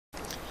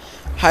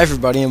Hi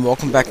everybody, and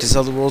welcome back to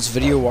Zelda World's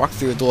video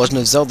walkthrough of The Legend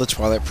of Zelda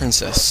Twilight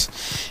Princess.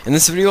 In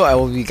this video I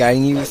will be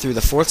guiding you through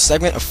the 4th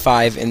segment of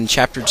 5 in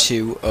Chapter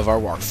 2 of our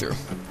walkthrough.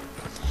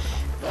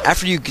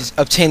 After you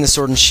obtain the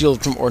sword and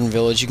shield from Orden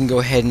Village, you can go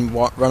ahead and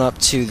run up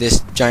to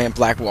this giant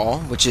black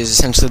wall, which is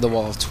essentially the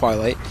Wall of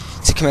Twilight,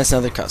 to commence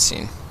another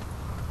cutscene.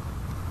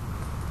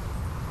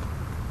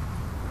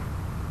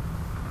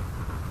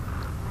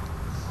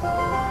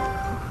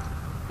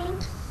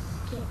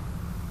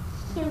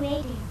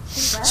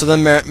 So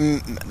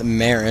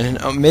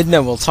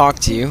Midna will talk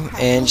to you,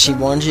 and she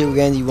warns you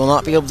again you will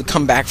not be able to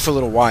come back for a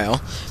little while,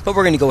 but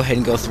we're going to go ahead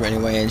and go through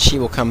anyway, and she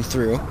will come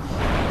through.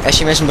 As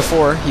she mentioned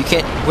before, you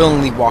can't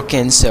willingly walk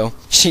in, so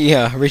she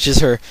reaches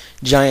her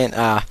giant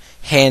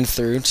hand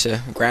through to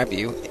grab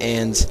you,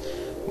 and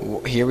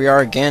here we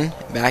are again,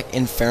 back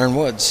in Faron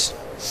Woods.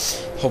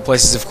 The whole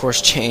place is of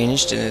course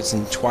changed, and it's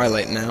in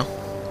Twilight now.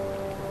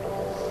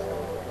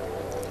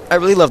 I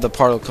really love the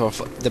particle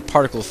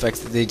effects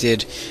that they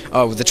did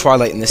with the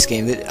Twilight in this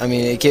game. I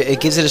mean,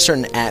 it gives it a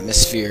certain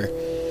atmosphere.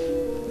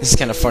 This is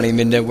kind of funny.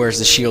 Midna wears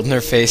the shield in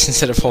her face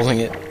instead of holding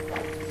it.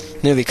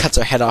 Nearly cuts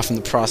her head off in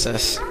the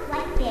process.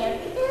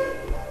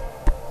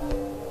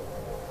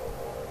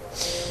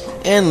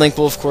 And Link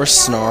will, of course,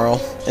 snarl,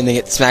 and then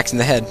get smacked in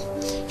the head.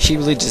 She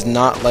really does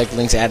not like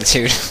Link's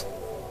attitude.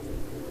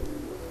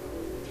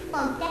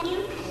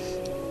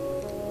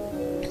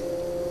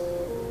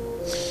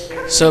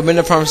 So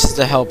Midna promises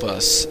to help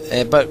us,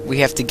 but we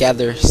have to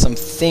gather some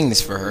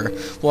things for her.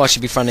 We'll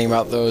actually be finding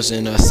about those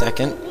in a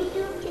second.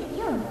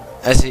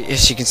 As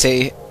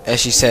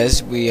she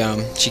says,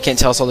 she can't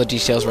tell us all the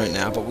details right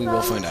now, but we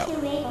will find out.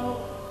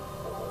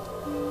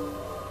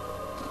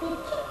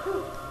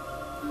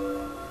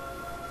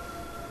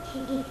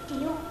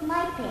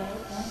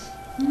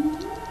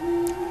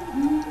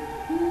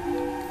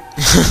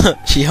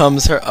 She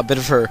hums a bit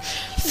of her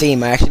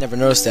theme. I actually never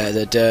noticed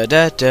that. Da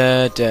da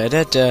da da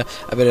da da.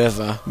 A bit of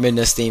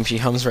Midna's theme. She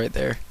hums right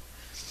there.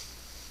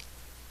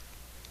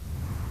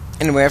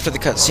 Anyway, after the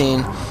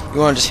cutscene, you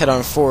want to just head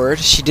on forward.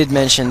 She did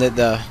mention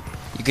that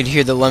you could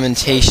hear the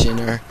lamentation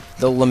or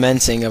the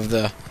lamenting of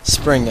the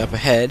spring up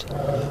ahead.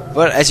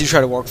 But as you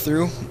try to walk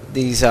through,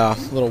 these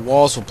little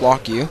walls will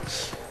block you.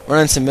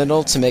 Run into the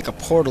middle to make a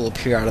portal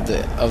appear out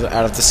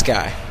of the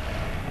sky.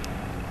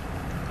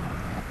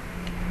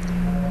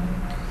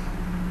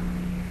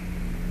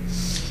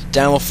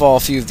 Down will fall a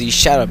few of these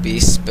shadow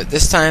beasts, but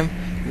this time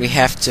we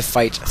have to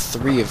fight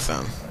 3 of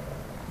them.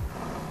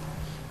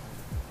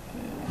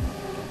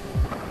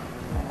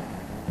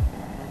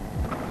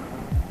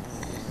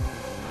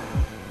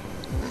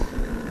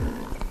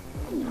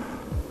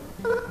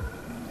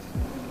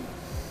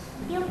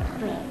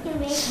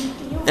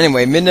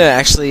 Anyway, Midna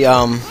actually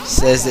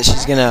says that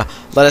she's gonna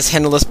let us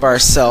handle this by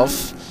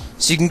ourselves,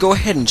 so you can go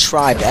ahead and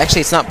try, but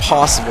actually it's not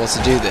possible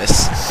to do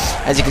this.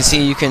 As you can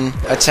see, you can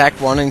attack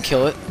one and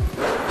kill it.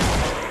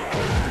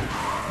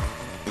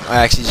 I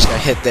actually just got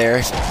hit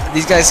there.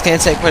 These guys can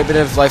take quite a bit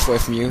of life away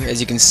from you,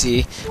 as you can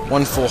see.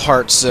 1 full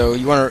heart, so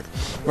you want to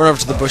run over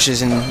to the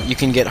bushes and you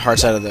can get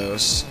hearts out of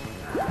those.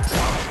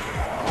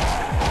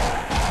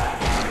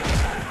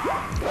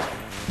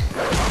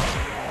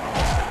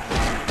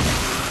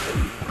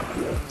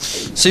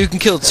 So you can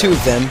kill 2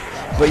 of them,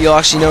 but you'll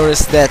actually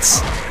notice that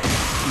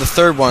the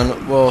 3rd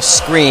one will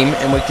scream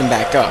and wake them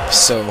back up.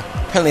 So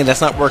apparently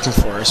that's not working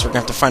for us. We're going to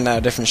have to find out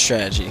a different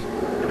strategy.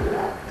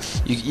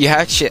 You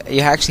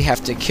actually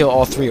have to kill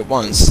all 3 at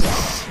once,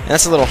 and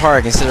that's a little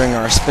hard considering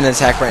our spin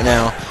attack right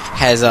now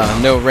has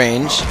no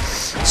range.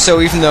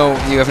 So even though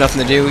you have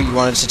nothing to do, you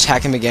wanted to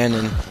attack him again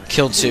and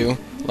kill 2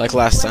 like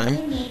last time.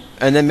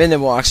 And then Midna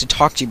will actually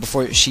talk to you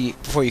before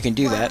you can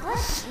do that.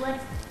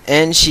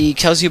 And she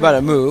tells you about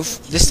a move.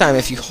 This time,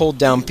 if you hold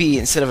down B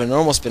instead of a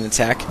normal spin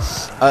attack,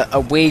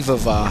 a wave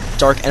of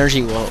dark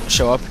energy will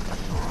show up.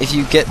 If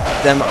you get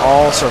them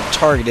all sort of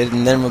targeted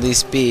and then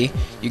release B,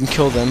 you can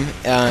kill them,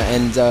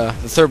 and the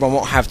 3rd one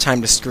won't have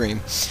time to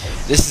scream.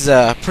 This is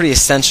pretty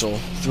essential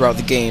throughout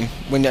the game.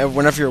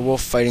 Whenever you're a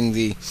wolf fighting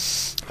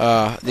these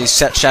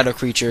shadow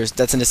creatures,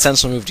 that's an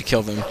essential move to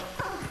kill them.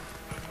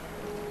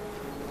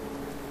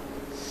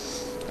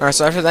 Alright,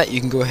 so after that,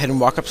 you can go ahead and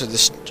walk up to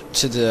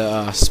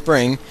the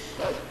spring,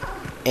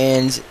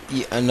 and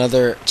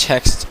another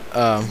text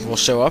will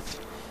show up.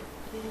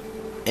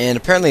 And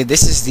apparently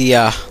this is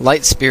the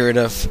light spirit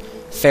of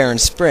Faron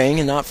Spring,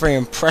 and not very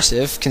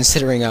impressive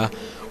considering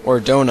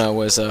Ordona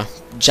was a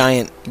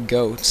giant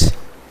goat.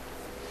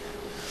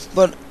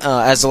 But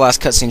as the last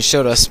cutscene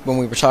showed us, when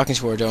we were talking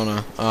to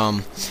Ordona,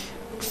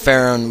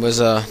 Faron was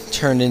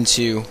turned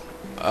into,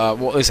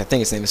 well, at least I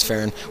think its name is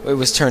Faron. It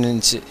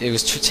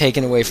was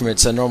taken away from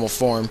its normal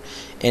form,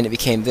 and it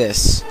became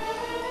this.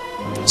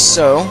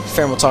 So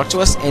Faron will talk to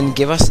us and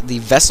give us the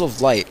Vessel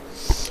of Light.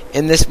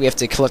 In this, we have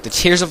to collect the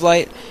Tears of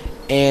Light.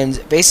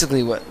 And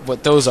basically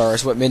what those are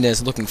is what Midna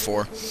is looking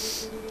for.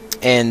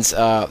 And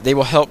they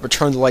will help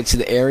return the light to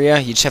the area.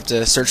 You just have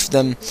to search for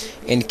them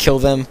and kill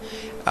them.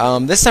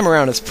 This time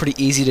around it's pretty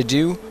easy to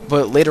do,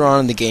 but later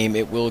on in the game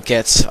it will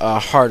get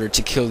harder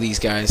to kill these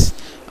guys.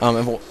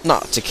 and, well,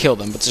 not to kill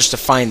them, but just to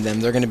find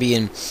them. They're going to be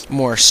in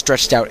more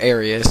stretched out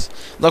areas.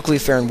 Luckily,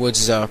 Faron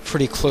Woods is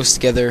pretty close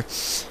together.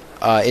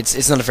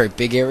 It's not a very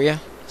big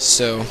area,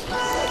 so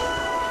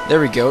there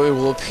we go. It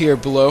will appear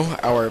below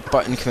our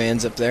button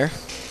commands up there.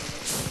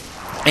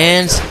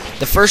 And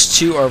the first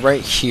two are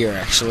right here,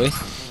 actually.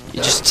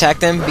 You just attack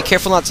them. Be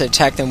careful not to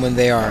attack them when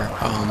they are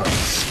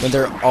when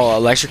they're all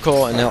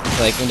electrical and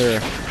like when they're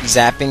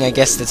zapping. I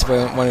guess that's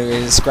one way to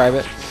describe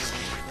it.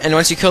 And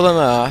once you kill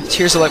them,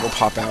 tears of light will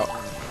pop out.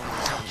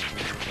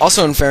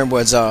 Also in Faron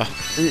Woods,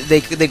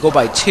 they go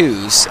by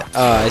twos,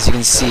 as you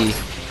can see.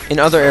 In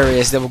other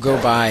areas, they will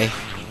go by.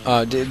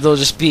 They'll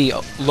just be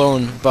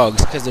lone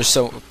bugs because they're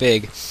so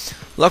big.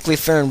 Luckily,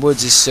 Faron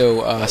Woods is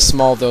so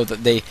small, though,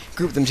 that they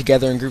group them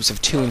together in groups of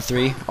 2 and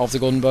 3, all of the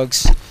golden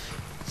bugs.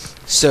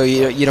 So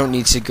you don't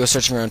need to go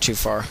searching around too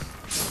far.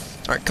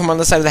 Alright, come on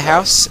the side of the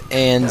house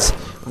and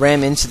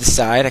ram into the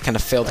side. I kind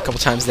of failed a couple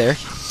times there.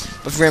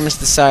 But if you ram into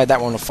the side, that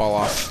one will fall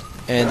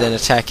off. And then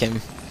attack him.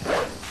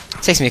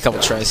 It takes me a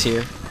couple tries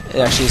here. It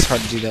actually is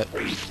hard to do that.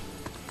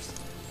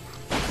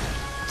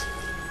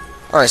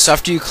 Alright, so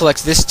after you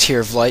collect this tier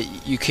of light,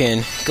 you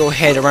can go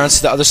ahead around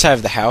to the other side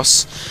of the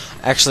house.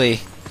 Actually,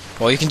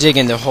 well, you can dig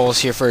into holes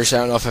here first. I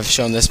don't know if I've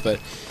shown this, but,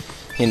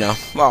 you know,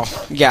 well,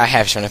 yeah, I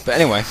have shown it. But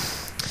anyway,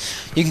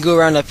 you can go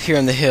around up here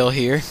on the hill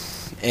here,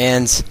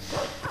 and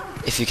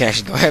if you can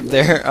actually go up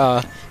there,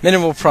 then it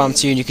will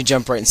prompt you, and you can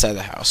jump right inside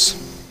the house.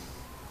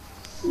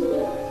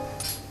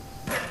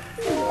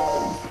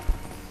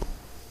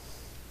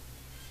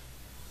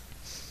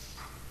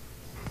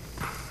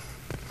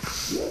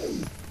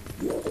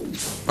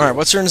 Alright,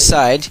 once you're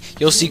inside,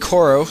 you'll see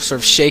Koro sort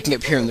of shaking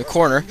up here in the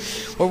corner.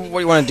 What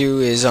you want to do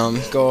is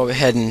go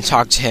ahead and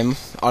talk to him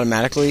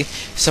automatically.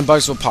 Some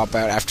bugs will pop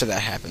out after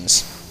that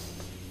happens.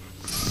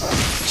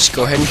 Just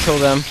go ahead and kill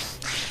them.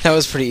 That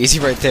was pretty easy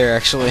right there,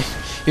 actually.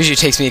 Usually it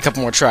takes me a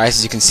couple more tries,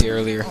 as you can see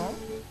earlier.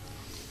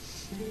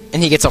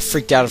 And he gets all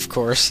freaked out, of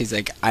course. He's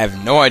like, I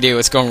have no idea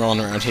what's going on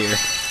around here.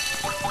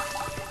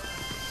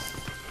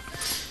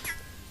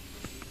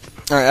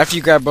 Alright, after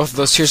you grab both of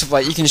those tears of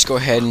light, you can just go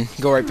ahead and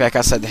go right back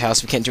outside the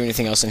house. We can't do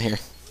anything else in here.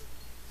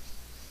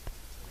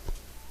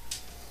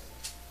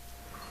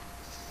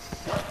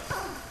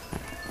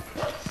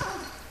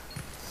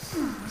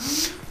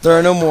 There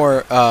are no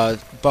more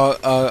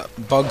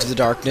bugs of the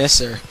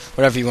darkness, or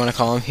whatever you want to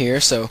call them here,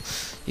 so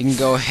you can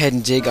go ahead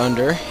and dig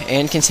under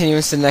and continue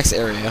into the next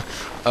area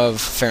of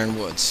Faron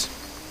Woods.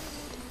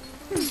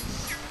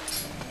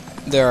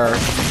 There are a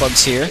couple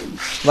bugs here.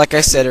 Like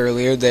I said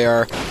earlier, they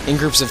are in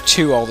groups of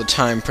 2 all the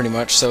time, pretty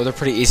much, so they're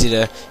pretty easy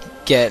to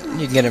get.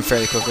 You can get them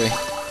fairly quickly.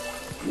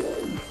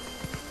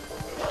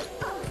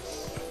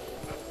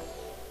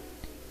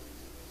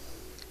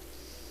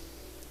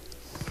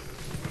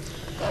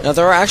 Now,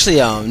 there are actually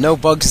no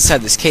bugs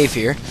inside this cave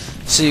here,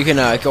 so you can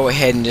go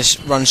ahead and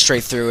just run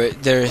straight through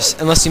it.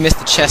 Unless you missed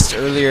the chest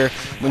earlier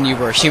when you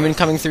were a human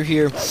coming through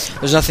here,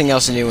 there's nothing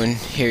else new in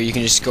here. You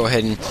can just go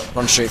ahead and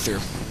run straight through.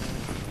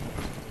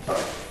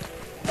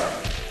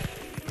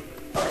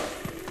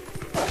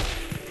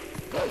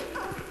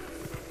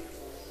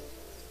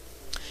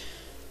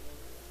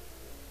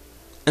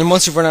 And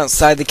once you run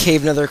outside the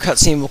cave, another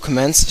cutscene will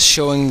commence,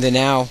 showing the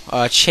now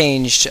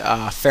changed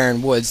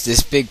Faron Woods.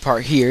 This big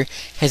part here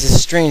has a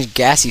strange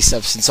gassy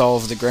substance all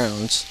over the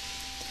grounds.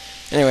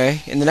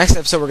 Anyway, in the next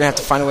episode we're going to have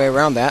to find a way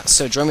around that,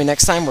 so join me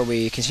next time where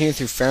we continue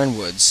through Faron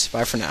Woods.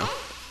 Bye for now.